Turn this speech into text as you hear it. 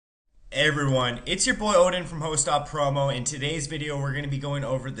Hey everyone, it's your boy Odin from Host.Promo. In today's video, we're going to be going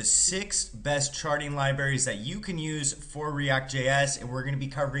over the 6 best charting libraries that you can use for React.js, and we're going to be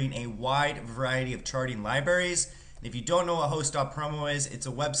covering a wide variety of charting libraries. And if you don't know what Host.Promo is, it's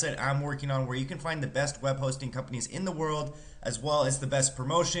a website I'm working on where you can find the best web hosting companies in the world, as well as the best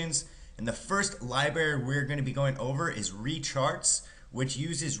promotions. And the first library we're going to be going over is Recharts, which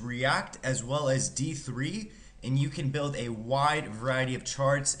uses React as well as D3. And you can build a wide variety of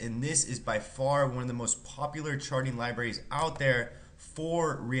charts, and this is by far one of the most popular charting libraries out there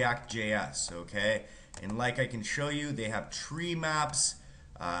for React.js, okay? And like I can show you, they have tree maps,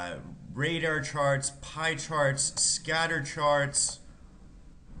 radar charts, pie charts, scatter charts,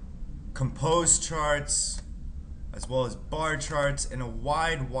 compose charts, as well as bar charts, and a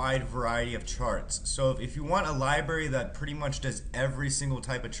wide variety of charts. So if you want a library that pretty much does every single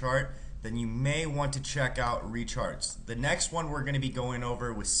type of chart, then you may want to check out Recharts. The next one we're going to be going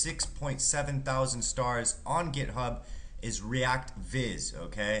over with 6.7 thousand stars on GitHub is React-vis,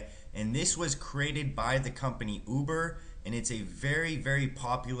 okay? And this was created by the company Uber, and it's a very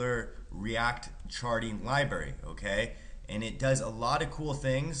popular React charting library, okay? And it does a lot of cool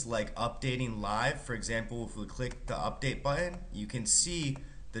things like updating live. For example, if we click the update button, you can see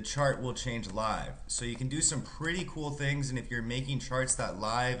the chart will change live. So you can do some pretty cool things, and if you're making charts that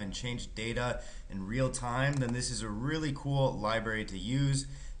live and change data in real time, then this is a really cool library to use.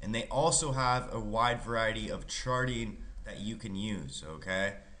 And they also have a wide variety of charting that you can use,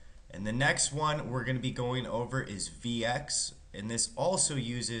 okay? And the next one we're going to be going over is VX, and this also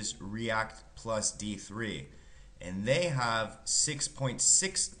uses React plus D3. And they have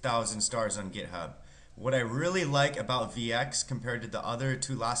 6.6 thousand stars on GitHub. What I really like about VX compared to the other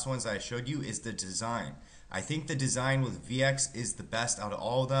two last ones I showed you is the design. I think the design with VX is the best out of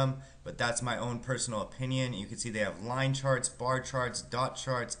all of them, but that's my own personal opinion. You can see they have line charts, bar charts, dot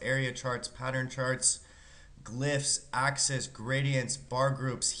charts, area charts, pattern charts, glyphs, axis, gradients, bar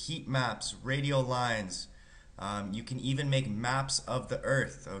groups, heat maps, radial lines. You can even make maps of the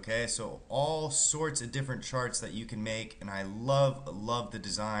earth, okay? So all sorts of different charts that you can make, and I love the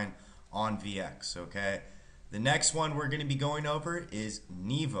design on VX, okay? The next one we're going to be going over is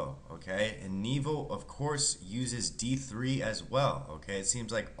Nevo, okay? And Nevo, of course, uses D3 as well, okay? It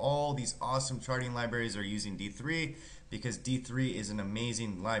seems like all these awesome charting libraries are using D3 because D3 is an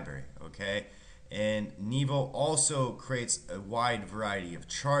amazing library, okay? And Nevo also creates a wide variety of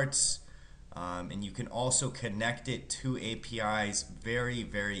charts, and you can also connect it to APIs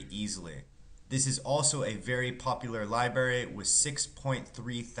very easily. This is also a very popular library with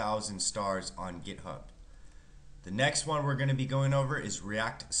 6.3 thousand stars on GitHub. The next one we're going to be going over is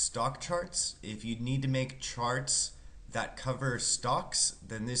React Stockcharts. If you need to make charts that cover stocks,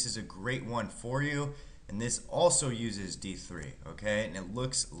 then this is a great one for you. And this also uses D3, okay? And it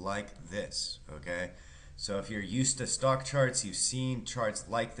looks like this, okay? So if you're used to stock charts, you've seen charts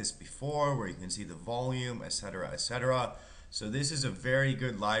like this before where you can see the volume, etc. So this is a very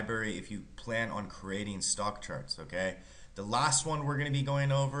good library if you plan on creating stock charts, okay? The last one we're going to be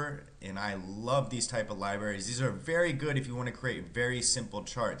going over, and I love these type of libraries. These are very good if you want to create very simple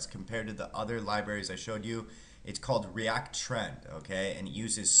charts compared to the other libraries I showed you. It's called React Trend, okay? And it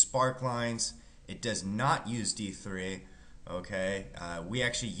uses Spark lines. It does not use D3, okay? We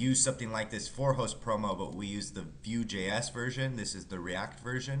actually use something like this for HostPromo, but we use the Vue.js version. This is the React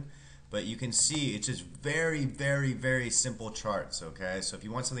version. But you can see it's just very simple charts, okay? So if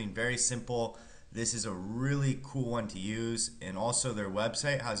you want something very simple, this is a really cool one to use. And also their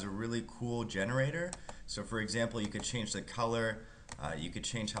website has a really cool generator. So for example, you could change the color, you could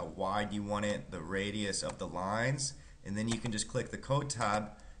change how wide you want it, the radius of the lines, and then you can just click the code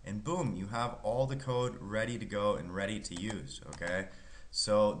tab and boom, you have all the code ready to go and ready to use, okay?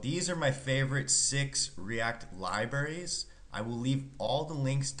 So these are my favorite 6 React libraries. I will leave all the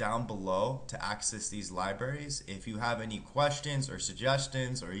links down below to access these libraries. If you have any questions or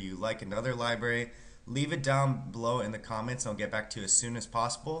suggestions or you like another library, leave it down below in the comments. I'll get back to you as soon as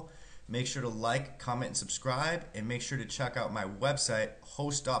possible. Make sure to like, comment, and subscribe, and make sure to check out my website,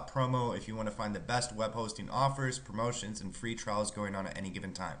 Host.Promo, if you want to find the best web hosting offers, promotions, and free trials going on at any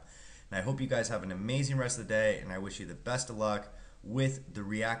given time. And I hope you guys have an amazing rest of the day, and I wish you the best of luck with the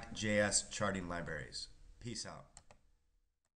React.js charting libraries. Peace out.